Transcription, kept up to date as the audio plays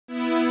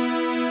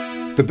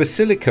The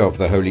Basilica of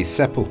the Holy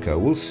Sepulchre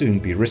will soon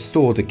be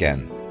restored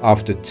again.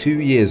 After 2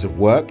 years of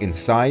work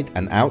inside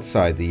and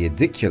outside the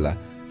Aedicule,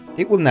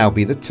 it will now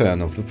be the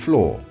turn of the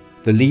floor.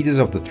 The leaders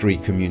of the three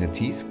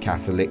communities,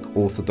 Catholic,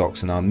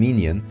 Orthodox and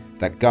Armenian,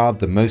 that guard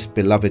the most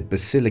beloved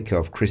Basilica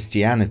of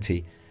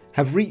Christianity,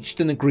 have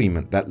reached an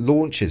agreement that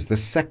launches the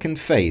second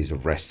phase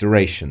of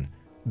restoration.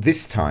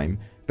 This time,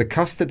 the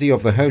custody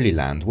of the Holy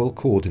Land will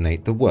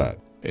coordinate the work.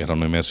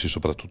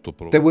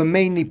 There were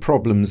mainly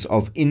problems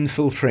of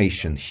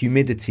infiltration,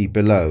 humidity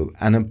below,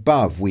 and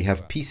above we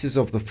have pieces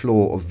of the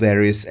floor of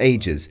various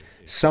ages,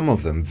 some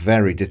of them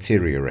very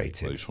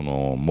deteriorated.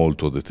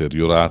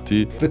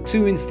 The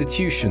two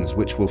institutions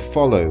which will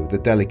follow the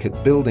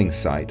delicate building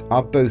site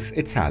are both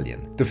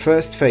Italian. The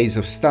first phase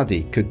of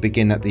study could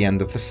begin at the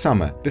end of the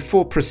summer,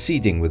 before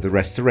proceeding with the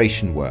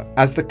restoration work.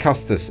 As the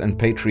Custos and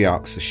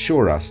Patriarchs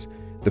assure us,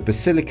 the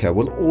Basilica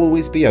will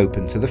always be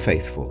open to the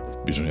faithful.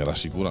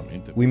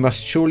 We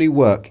must surely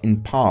work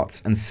in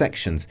parts and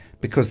sections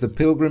because the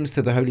pilgrims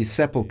to the Holy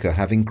Sepulchre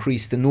have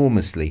increased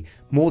enormously,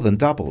 more than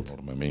doubled.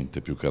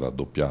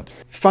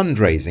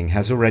 Fundraising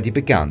has already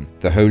begun.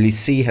 The Holy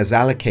See has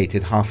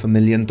allocated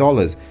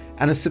 $500,000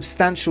 and a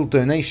substantial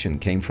donation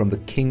came from the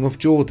King of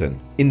Jordan.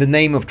 In the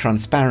name of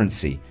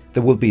transparency,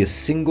 there will be a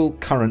single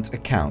current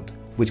account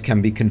which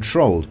can be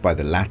controlled by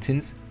the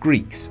Latins,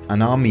 Greeks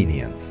and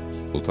Armenians,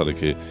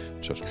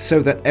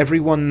 so that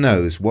everyone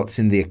knows what's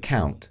in the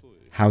account,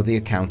 how the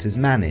account is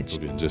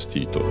managed.